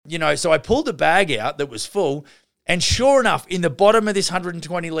so I pulled the bag out that was full, and sure enough, in the bottom of this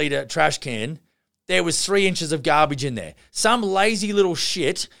 120-litre trash can, there was 3 inches of garbage in there. Some lazy little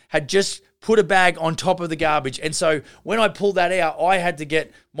shit had just put a bag on top of the garbage. And so when I pulled that out, I had to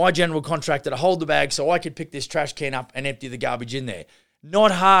get my general contractor to hold the bag so I could pick this trash can up and empty the garbage in there.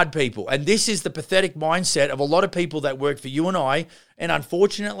 Not hard, people. And this is the pathetic mindset of a lot of people that work for you and I. And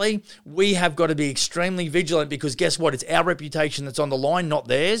unfortunately, we have got to be extremely vigilant because guess what? It's our reputation that's on the line, not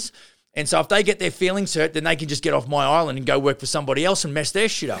theirs. And so if they get their feelings hurt, then they can just get off my island and go work for somebody else and mess their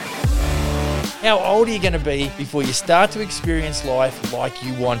shit up. How old are you going to be before you start to experience life like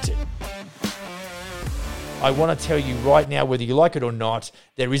you want it? I want to tell you right now, whether you like it or not,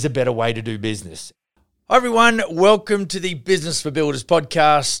 there is a better way to do business. Hi everyone, welcome to the Business for Builders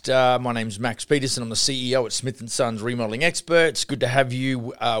podcast. My name's Max Peterson. I'm the CEO at Smith & Sons Remodeling Experts. Good to have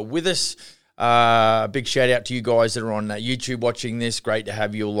you with us. Big shout out to you guys that are on YouTube watching this. Great to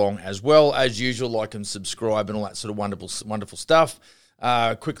have you along as well. As usual, like and subscribe and all that sort of wonderful stuff.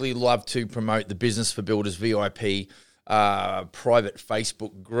 Quickly love to promote the Business for Builders VIP private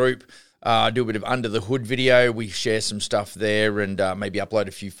Facebook group. I do a bit of under the hood video. We share some stuff there and maybe upload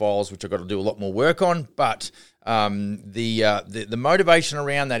a few files, which I've got to do a lot more work on. But the motivation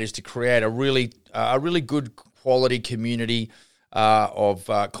around that is to create a really good quality community of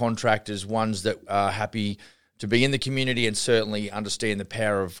contractors, ones that are happy to be in the community and certainly understand the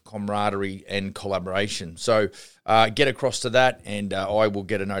power of camaraderie and collaboration. So get across to that and I will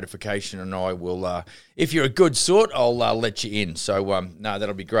get a notification and I will, if you're a good sort, I'll let you in. So, no,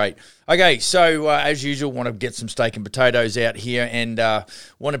 that'll be great. Okay, so as usual, want to get some steak and potatoes out here and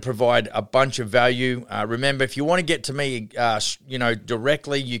want to provide a bunch of value. Remember, if you want to get to me,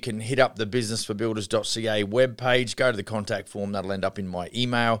 directly, you can hit up the businessforbuilders.ca webpage, go to the contact form, that'll end up in my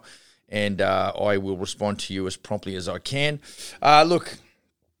email. And I will respond to you as promptly as I can.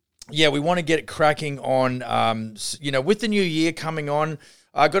 We want to get it cracking on, with the new year coming on.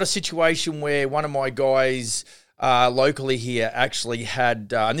 I got a situation where one of my guys locally here actually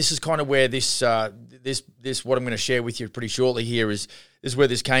had, and this is kind of where this what I'm going to share with you pretty shortly here is where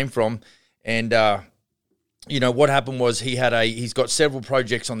this came from. And what happened was he's got several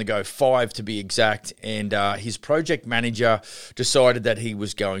projects on the go, 5 to be exact, and his project manager decided that he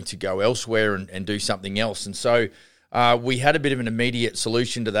was going to go elsewhere and do something else. And so we had a bit of an immediate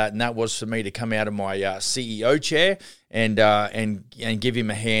solution to that, and that was for me to come out of my CEO chair and give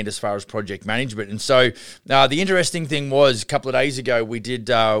him a hand as far as project management. And so the interesting thing was a couple of days ago we did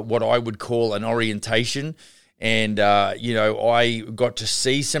what I would call an orientation. And, I got to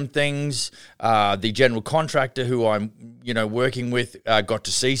see some things. The general contractor who I'm, working with got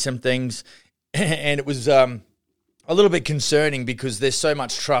to see some things. And it was a little bit concerning because there's so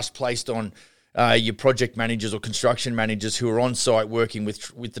much trust placed on your project managers or construction managers who are on site working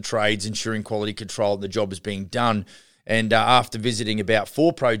with the trades, ensuring quality control and the job is being done. And after visiting about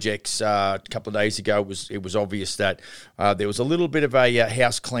 4 projects a couple of days ago, it was obvious that there was a little bit of a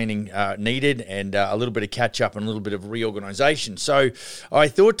house cleaning needed and a little bit of catch-up and a little bit of reorganisation. So I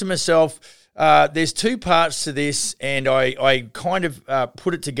thought to myself, there's 2 parts to this, and I kind of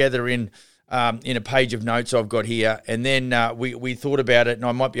put it together in a page of notes I've got here, and then we thought about it, and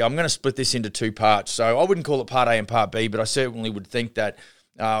I'm going to split this into 2 parts. So I wouldn't call it part A and part B, but I certainly would think that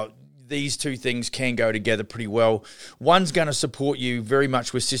these 2 things can go together pretty well. One's going to support you very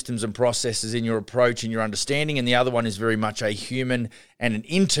much with systems and processes in your approach and your understanding, and the other one is very much a human and an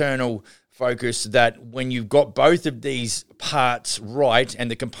internal focus that when you've got both of these parts right and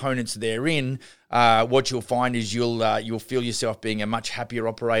the components therein, what you'll find is you'll feel yourself being a much happier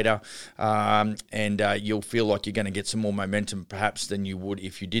operator, and you'll feel like you're going to get some more momentum perhaps than you would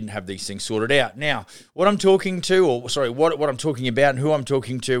if you didn't have these things sorted out. Now, what I'm talking about and who I'm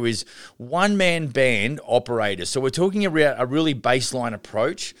talking to is one-man band operators. So we're talking about a really baseline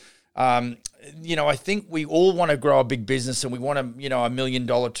approach. I think we all want to grow a big business and we want a $1 million,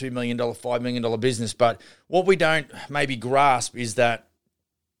 $2 million, $5 million business. But what we don't maybe grasp is that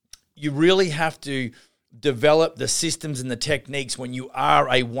you really have to develop the systems and the techniques when you are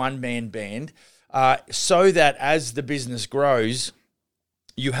a one-man band so that as the business grows,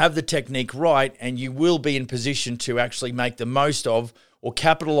 you have the technique right and you will be in position to actually make the most of or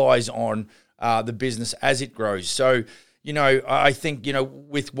capitalize on the business as it grows. So, I think,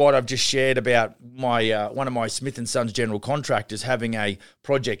 with what I've just shared about my one of my Smith & Sons general contractors having a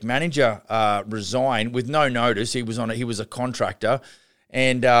project manager resign with no notice. He was a contractor,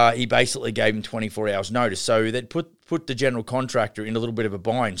 and he basically gave him 24 hours notice. So that put the general contractor in a little bit of a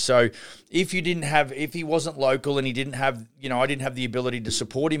bind. So if he wasn't local and he didn't have, I didn't have the ability to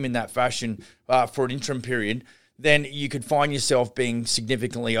support him in that fashion for an interim period, then you could find yourself being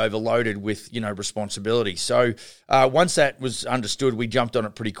significantly overloaded with, responsibility. So once that was understood, we jumped on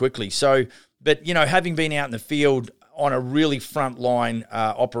it pretty quickly. So, but, having been out in the field on a really frontline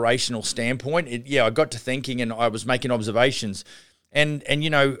operational standpoint, I got to thinking and I was making observations. And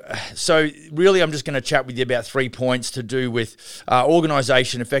so really I'm just going to chat with you about 3 points to do with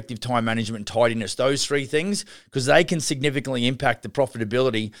organisation, effective time management, and tidiness. Those 3 things, because they can significantly impact the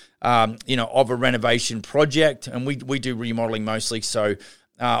profitability, of a renovation project. And we do remodelling mostly. So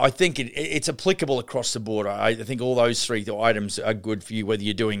I think it's applicable across the board. I think all those 3 items are good for you, whether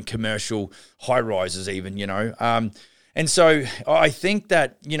you're doing commercial high rises even, And so I think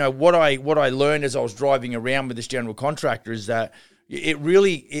that, what I learned as I was driving around with this general contractor is that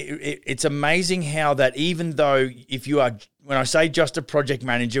it's amazing how that even though if you are, when I say just a project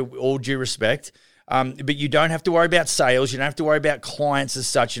manager, all due respect, but you don't have to worry about sales, you don't have to worry about clients as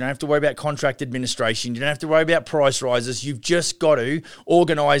such, you don't have to worry about contract administration, you don't have to worry about price rises, you've just got to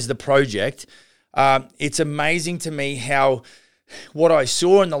organise the project. It's amazing to me how what I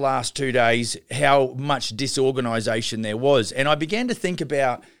saw in the last 2 days, how much disorganisation there was. And I began to think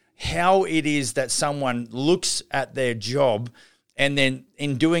about how it is that someone looks at their job and then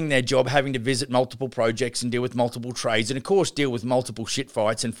in doing their job, having to visit multiple projects and deal with multiple trades and, of course, deal with multiple shit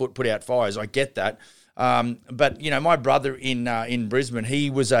fights and put out fires. I get that. But, my brother in Brisbane, he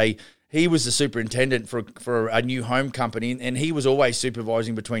was the superintendent for a new home company, and he was always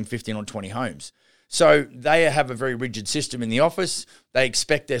supervising between 15 or 20 homes. So they have a very rigid system in the office. They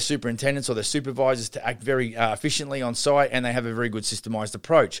expect their superintendents or their supervisors to act very efficiently on site, and they have a very good systemized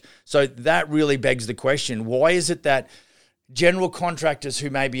approach. So that really begs the question, why is it that general contractors who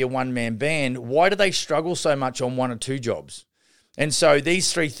may be a one-man band, why do they struggle so much on 1 or 2 jobs? And so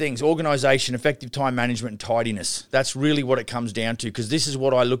these 3 things, organisation, effective time management, and tidiness, that's really what it comes down to, because this is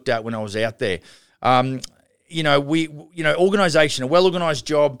what I looked at when I was out there. Organisation, a well-organised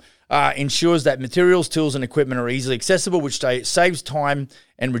job ensures that materials, tools, and equipment are easily accessible, which saves time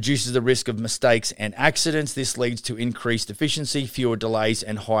and reduces the risk of mistakes and accidents. This leads to increased efficiency, fewer delays,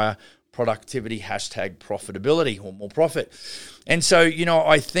 and higher productivity, #profitability, or more profit. And so,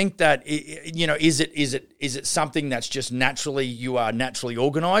 I think that, is it something that's just you are naturally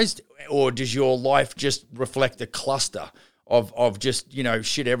organized, or does your life just reflect a cluster of just,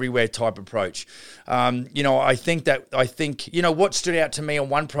 shit everywhere type approach? I think what stood out to me on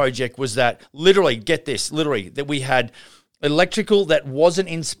one project was that that we had electrical that wasn't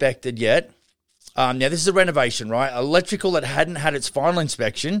inspected yet. Now, this is a renovation, right? Electrical that hadn't had its final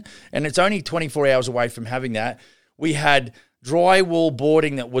inspection, and it's only 24 hours away from having that. We had drywall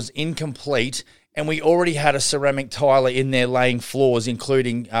boarding that was incomplete, and we already had a ceramic tiler in there laying floors,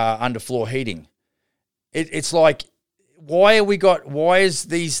 including underfloor heating. It's like, why is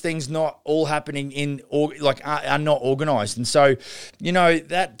these things not all happening are not organized? And so,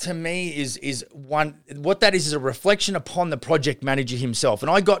 that to me is a reflection upon the project manager himself.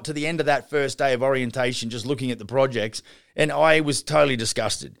 And I got to the end of that first day of orientation just looking at the projects, and I was totally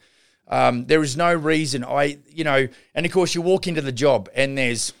disgusted. There is no reason and of course you walk into the job and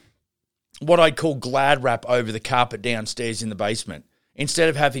there's what I'd call glad wrap over the carpet downstairs in the basement. Instead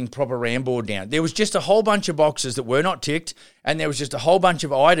of having proper RAM board down, there was just a whole bunch of boxes that were not ticked, and there was just a whole bunch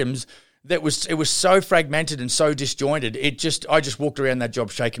of items it was so fragmented and so disjointed. I just walked around that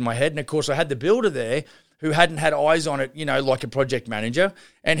job shaking my head, and of course I had the builder there who hadn't had eyes on it, like a project manager,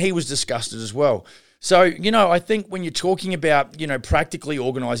 and he was disgusted as well. So, I think when you're talking about, practically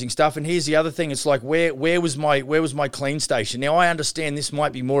organising stuff, and here's the other thing, it's like, where was my clean station? Now, I understand this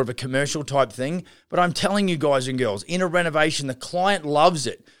might be more of a commercial type thing, but I'm telling you guys and girls, in a renovation, the client loves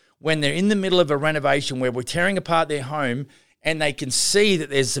it when they're in the middle of a renovation where we're tearing apart their home and they can see that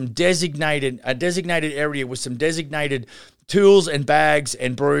there's a designated area with some designated tools and bags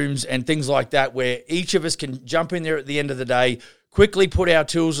and brooms and things like that, where each of us can jump in there at the end of the day, quickly put our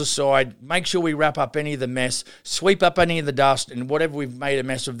tools aside, make sure we wrap up any of the mess, sweep up any of the dust and whatever we've made a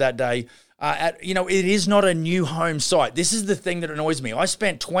mess of that day. It is not a new home site. This is the thing that annoys me. I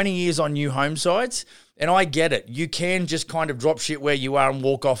spent 20 years on new home sites, and I get it. You can just kind of drop shit where you are and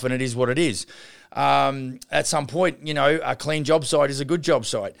walk off, and it is what it is. At some point, a clean job site is a good job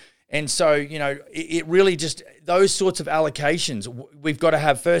site. And so, it really just, those sorts of allocations, we've got to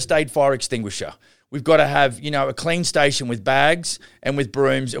have first aid fire extinguisher. We've got to have, a clean station with bags and with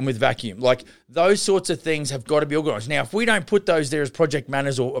brooms and with vacuum. Like those sorts of things have got to be organised. Now, if we don't put those there as project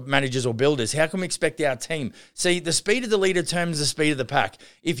managers or builders, how can we expect our team? See, the speed of the leader determines the speed of the pack.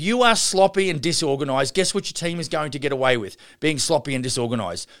 If you are sloppy and disorganised, guess what your team is going to get away with? Being sloppy and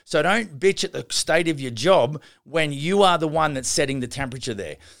disorganised. So don't bitch at the state of your job when you are the one that's setting the temperature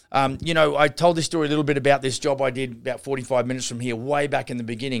there. I told this story a little bit about this job I did about 45 minutes from here, way back in the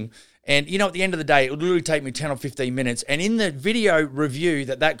beginning. And, at the end of the day, it would literally take me 10 or 15 minutes. And in the video review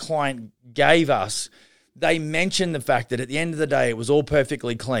that client gave us, they mentioned the fact that at the end of the day, it was all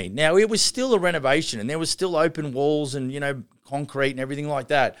perfectly clean. Now, it was still a renovation and there was still open walls and, concrete and everything like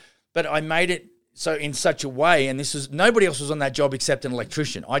that. But I made it so in such a way, and nobody else was on that job except an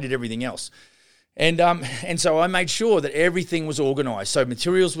electrician. I did everything else. And so I made sure that everything was organised. So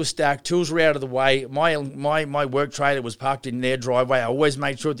materials were stacked, tools were out of the way. My work trailer was parked in their driveway. I always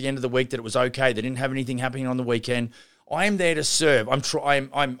made sure at the end of the week that it was okay. They didn't have anything happening on the weekend. I am there to serve. I'm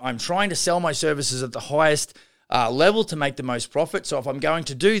trying to sell my services at the highest level to make the most profit. So if I'm going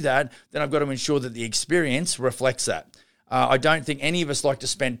to do that, then I've got to ensure that the experience reflects that. I don't think any of us like to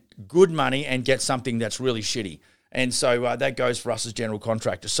spend good money and get something that's really shitty. And so that goes for us as general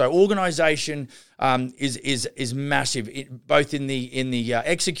contractors. So organisation is massive, both in the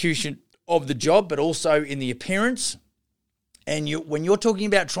execution of the job, but also in the appearance. And when you're talking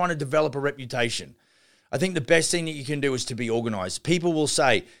about trying to develop a reputation, I think the best thing that you can do is to be organised. People will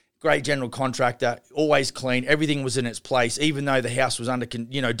say, great general contractor, always clean, everything was in its place, even though the house was under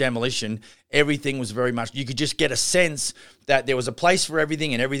demolition, everything was very much, you could just get a sense that there was a place for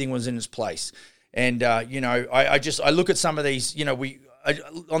everything and everything was in its place. And, I look at some of these,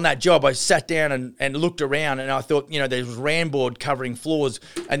 on that job, I sat down and looked around and I thought, there was Ramboard covering floors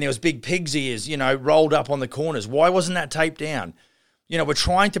and there was big pig's ears, rolled up on the corners. Why wasn't that taped down? We're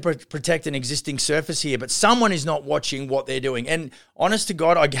trying to protect an existing surface here, but someone is not watching what they're doing. And honest to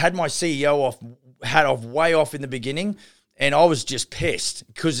God, I had my CEO hat off way off in the beginning and I was just pissed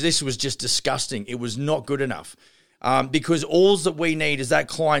because this was just disgusting. It was not good enough. Because all that we need is that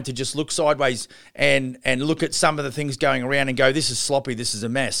client to just look sideways and look at some of the things going around and go, this is sloppy, this is a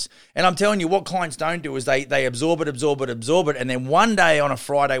mess. And I'm telling you, what clients don't do is they absorb it. And then one day on a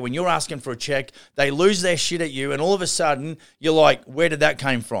Friday when you're asking for a check, they lose their shit at you. And all of a sudden you're like, where did that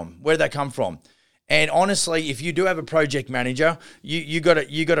come from? Where did that come from? And honestly, if you do have a project manager, you got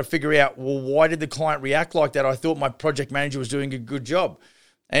to figure out, well, why did the client react like that? I thought my project manager was doing a good job.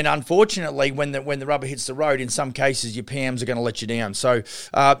 And unfortunately, when the rubber hits the road, in some cases, your PMs are going to let you down. So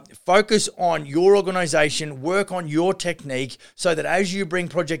focus on your organisation, work on your technique so that as you bring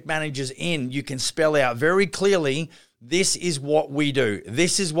project managers in, you can spell out very clearly, this is what we do.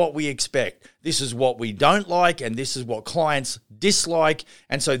 This is what we expect. This is what we don't like, and this is what clients dislike.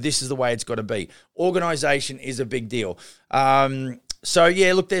 And so this is the way it's got to be. Organisation is a big deal. So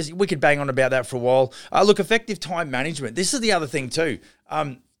yeah, look, we could bang on about that for a while. Look, effective time management. This is the other thing too.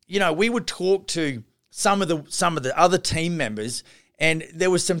 We would talk to some of the other team members, and there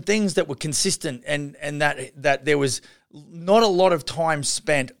was some things that were consistent, and that there was not a lot of time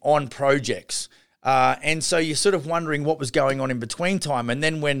spent on projects, and so you're sort of wondering what was going on in between time. And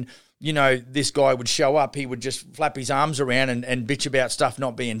then when this guy would show up, he would just flap his arms around and bitch about stuff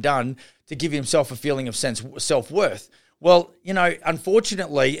not being done to give himself a feeling of self-worth. Well,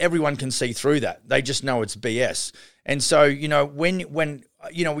 unfortunately, everyone can see through that. They just know it's BS. And so, when you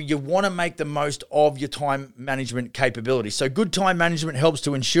want to make the most of your time management capability. So good time management helps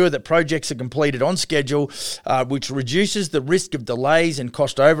to ensure that projects are completed on schedule, which reduces the risk of delays and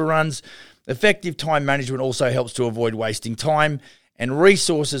cost overruns. Effective time management also helps to avoid wasting time and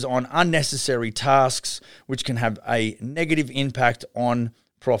resources on unnecessary tasks, which can have a negative impact on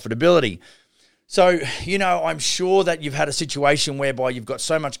profitability. So, I'm sure that you've had a situation whereby you've got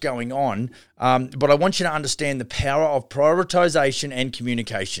so much going on, but I want you to understand the power of prioritization and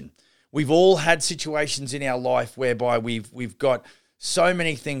communication. We've all had situations in our life whereby we've got so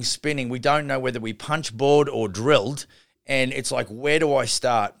many things spinning. We don't know whether we punch board or drilled, and it's like, where do I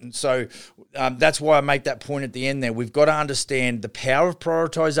start? And so that's why I make that point at the end there. We've got to understand the power of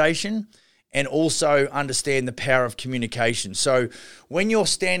prioritization and also understand the power of communication. So when you're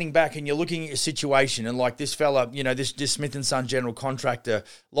standing back and you're looking at your situation, and like this fella, this Smith & Son general contractor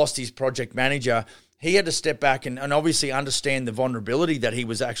lost his project manager, he had to step back and obviously understand the vulnerability that he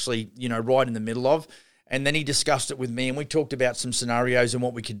was actually, right in the middle of. And then he discussed it with me and we talked about some scenarios and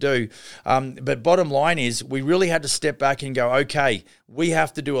what we could do. But bottom line is we really had to step back and go, okay, we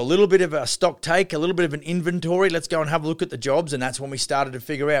have to do a little bit of a stock take, a little bit of an inventory. Let's go and have a look at the jobs. And that's when we started to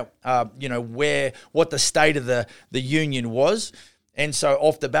figure out, what the state of the union was. And so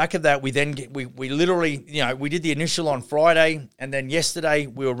off the back of that, we then we literally, we did the initial on Friday, and then yesterday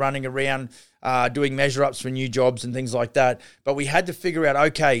we were running around doing measure ups for new jobs and things like that. But we had to figure out,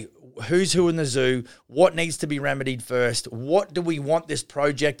 okay, who's who in the zoo, what needs to be remedied first, what do we want this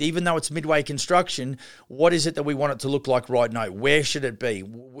project, even though it's midway construction, what is it that we want it to look like right now? Where should it be?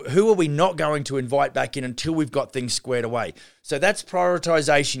 Who are we not going to invite back in until we've got things squared away? So that's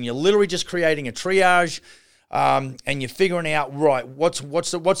prioritization. You're literally just creating a triage. And you're figuring out, right, what's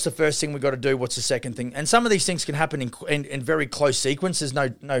the first thing we got to do? What's the second thing? And some of these things can happen in very close sequence. There's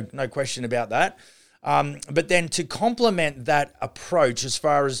no question about that. But then to complement that approach as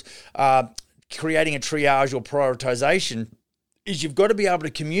far as creating a triage or prioritization is you've got to be able to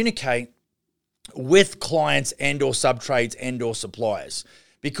communicate with clients and or subtrades and or suppliers.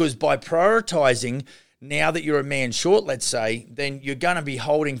 Because by prioritizing, now that you're a man short, let's say, then you're going to be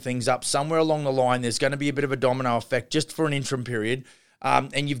holding things up somewhere along the line. There's going to be a bit of a domino effect just for an interim period.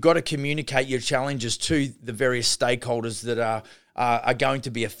 And you've got to communicate your challenges to the various stakeholders that are going to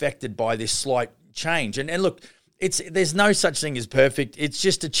be affected by this slight change. And look, there's no such thing as perfect. It's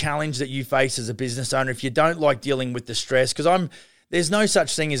just a challenge that you face as a business owner if you don't like dealing with the stress, because there's no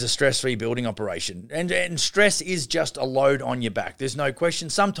such thing as a stress-free building operation. And stress is just a load on your back. There's no question.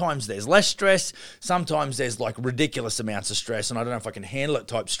 Sometimes there's less stress. Sometimes there's like ridiculous amounts of stress, and I don't know if I can handle it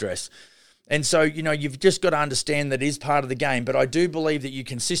type stress. And so, you've just got to understand that it is part of the game. But I do believe that you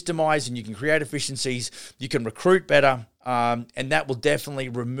can systemize and you can create efficiencies. You can recruit better, and that will definitely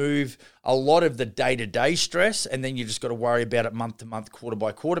remove a lot of the day-to-day stress. And then you just got to worry about it month to month, quarter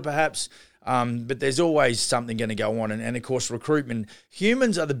by quarter perhaps. But there's always something going to go on. And of course, recruitment,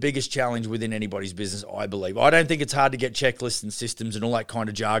 humans are the biggest challenge within anybody's business, I believe. I don't think it's hard to get checklists and systems and all that kind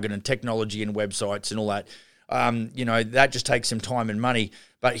of jargon and technology and websites and all that. That just takes some time and money.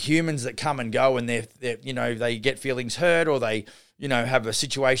 But humans that come and go and they get feelings hurt, or they, have a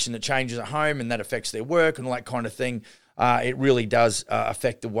situation that changes at home and that affects their work and all that kind of thing, it really does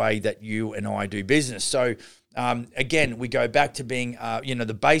affect the way that you and I do business. So, again, we go back to being,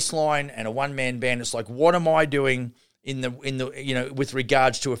 the baseline and a one-man band. It's like, what am I doing in the with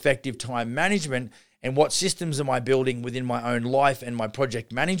regards to effective time management, and what systems am I building within my own life and my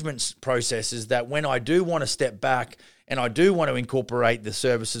project management processes that when I do want to step back and I do want to incorporate the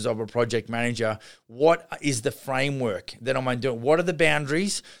services of a project manager, what is the framework that I'm doing? What are the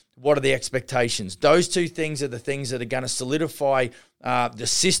boundaries? What are the expectations? Those two things are the things that are going to solidify the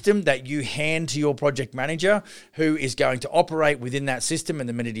system that you hand to your project manager, who is going to operate within that system. And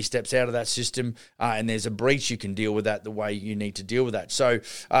the minute he steps out of that system and there's a breach, you can deal with that the way you need to deal with that. So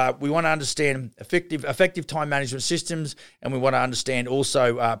we want to understand effective time management systems, and we want to understand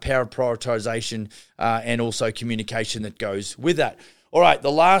also power of prioritization and also communication that goes with that. All right,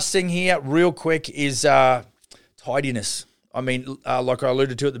 the last thing here real quick is tidiness. I mean, like I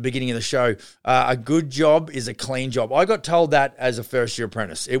alluded to at the beginning of the show, a good job is a clean job. I got told that as a first-year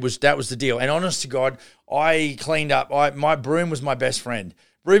apprentice. That was the deal. And honest to God, I cleaned up. My broom was my best friend.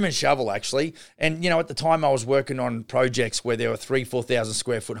 Broom and shovel, actually. And, at the time I was working on projects where there were 4,000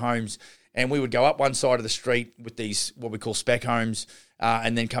 square foot homes, and we would go up one side of the street with these, what we call spec homes,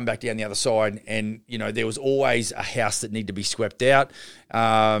 and then come back down the other side. And, there was always a house that needed to be swept out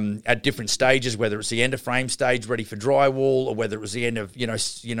at different stages, whether it's the end of frame stage ready for drywall, or whether it was the end of,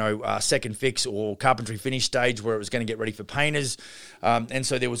 second fix or carpentry finish stage where it was going to get ready for painters. And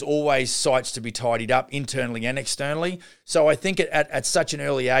so there was always sites to be tidied up internally and externally. So I think at such an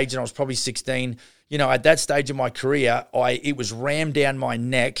early age, and I was probably 16, at that stage of my career, it was rammed down my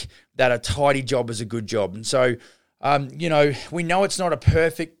neck that a tidy job is a good job. And so, we know it's not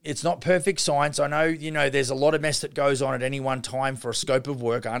perfect science. I know, there's a lot of mess that goes on at any one time for a scope of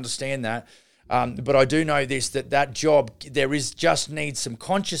work. I understand that. But I do know that job, just needs some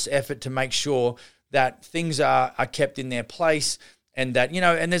conscious effort to make sure that things are kept in their place. And that,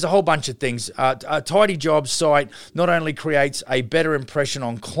 and there's a whole bunch of things. A tidy job site not only creates a better impression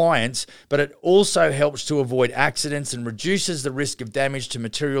on clients, but it also helps to avoid accidents and reduces the risk of damage to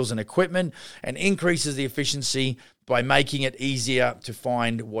materials and equipment, and increases the efficiency by making it easier to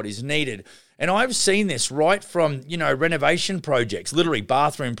find what is needed. And I've seen this right from, renovation projects, literally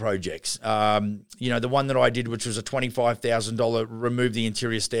bathroom projects. The one that I did, which was a $25,000 remove the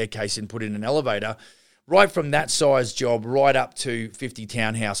interior staircase and put in an elevator. Right from that size job right up to 50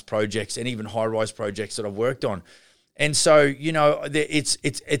 townhouse projects and even high-rise projects that I've worked on. And so,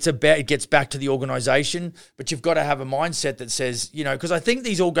 it gets back to the organization, but you've got to have a mindset that says, because I think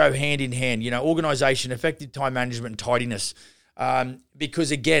these all go hand in hand, organization, effective time management, and tidiness.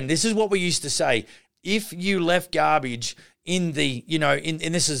 Because again, this is what we used to say. If you left garbage in the,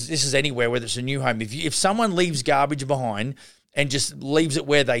 and this is anywhere, whether it's a new home, if someone leaves garbage behind and just leaves it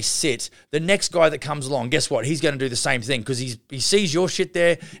where they sit, the next guy that comes along, guess what? He's going to do the same thing because he sees your shit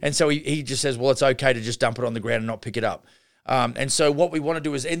there, and so he just says, well, it's okay to just dump it on the ground and not pick it up. And so what we want to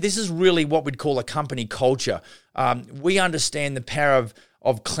do is, and this is really what we'd call a company culture. We understand the power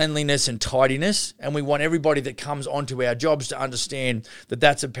of cleanliness and tidiness, and we want everybody that comes onto our jobs to understand that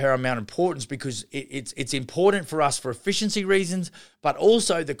that's of paramount importance because it's important for us for efficiency reasons, but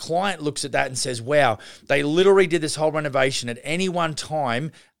also the client looks at that and says, wow, they literally did this whole renovation at any one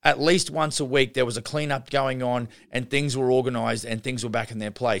time. At least once a week, there was a cleanup going on and things were organized and things were back in their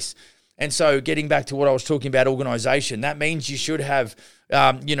place. And so getting back to what I was talking about, organization, that means you should have,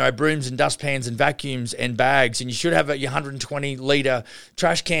 brooms and dustpans and vacuums and bags, and you should have your 120-litre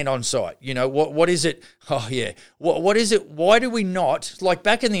trash can on site. What is it? Oh, yeah. What is it? Why do we not, like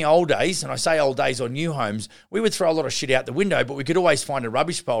back in the old days, and I say old days on new homes, we would throw a lot of shit out the window, but we could always find a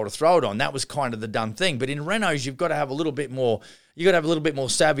rubbish pile to throw it on. That was kind of the done thing. But in renos, you've got to have a little bit more. You got to have a little bit more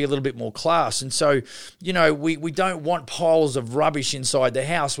savvy, a little bit more class. And so, we don't want piles of rubbish inside the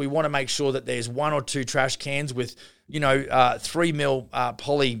house. We want to make sure that there's 1 or 2 trash cans with, 3 mil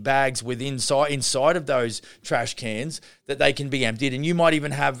poly bags inside of those trash cans that they can be emptied. And you might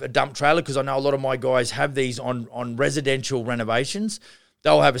even have a dump trailer, because I know a lot of my guys have these on residential renovations.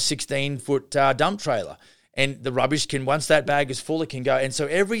 They'll have a 16-foot dump trailer. And the rubbish can, once that bag is full, it can go. And so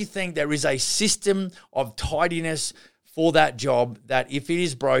there is a system of tidiness for that job that if it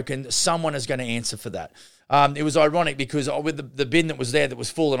is broken, someone is going to answer for that. It was ironic because with the bin that was there that was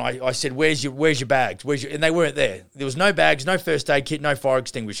full, and I said, where's your bags? And they weren't there. There was no bags, no first aid kit, no fire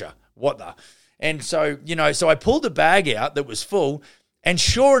extinguisher. What the? And so, so I pulled the bag out that was full, and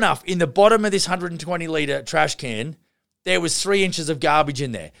sure enough, in the bottom of this 120-litre trash can, there was 3 inches of garbage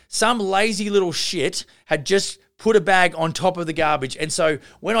in there. Some lazy little shit had just put a bag on top of the garbage. And so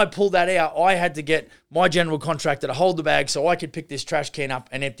when I pulled that out, I had to get my general contractor to hold the bag so I could pick this trash can up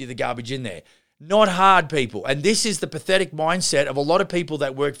and empty the garbage in there. Not hard, people. And this is the pathetic mindset of a lot of people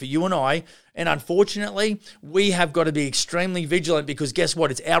that work for you and I. And unfortunately, we have got to be extremely vigilant because guess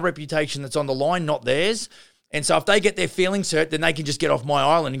what? It's our reputation that's on the line, not theirs. And so if they get their feelings hurt, then they can just get off my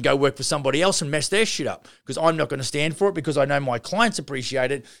island and go work for somebody else and mess their shit up, because I'm not going to stand for it, because I know my clients appreciate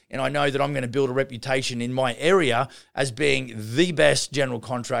it, and I know that I'm going to build a reputation in my area as being the best general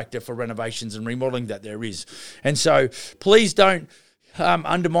contractor for renovations and remodeling that there is. And so please don't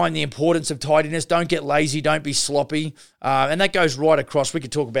undermine the importance of tidiness. Don't get lazy. Don't be sloppy. And that goes right across. We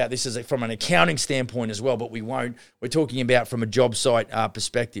could talk about this from an accounting standpoint as well, but we won't. We're talking about from a job site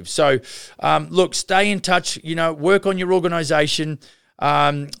perspective. So, look, stay in touch. Work on your organization.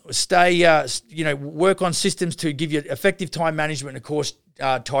 Work on systems to give you effective time management and, of course,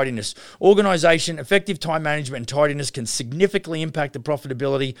 tidiness. Organization, effective time management and tidiness can significantly impact the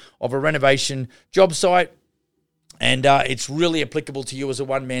profitability of a renovation job site. And it's really applicable to you as a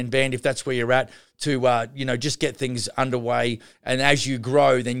one-man band if that's where you're at to, just get things underway. And as you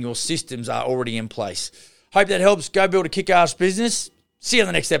grow, then your systems are already in place. Hope that helps. Go build a kick-ass business. See you on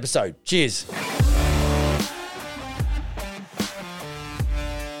the next episode. Cheers.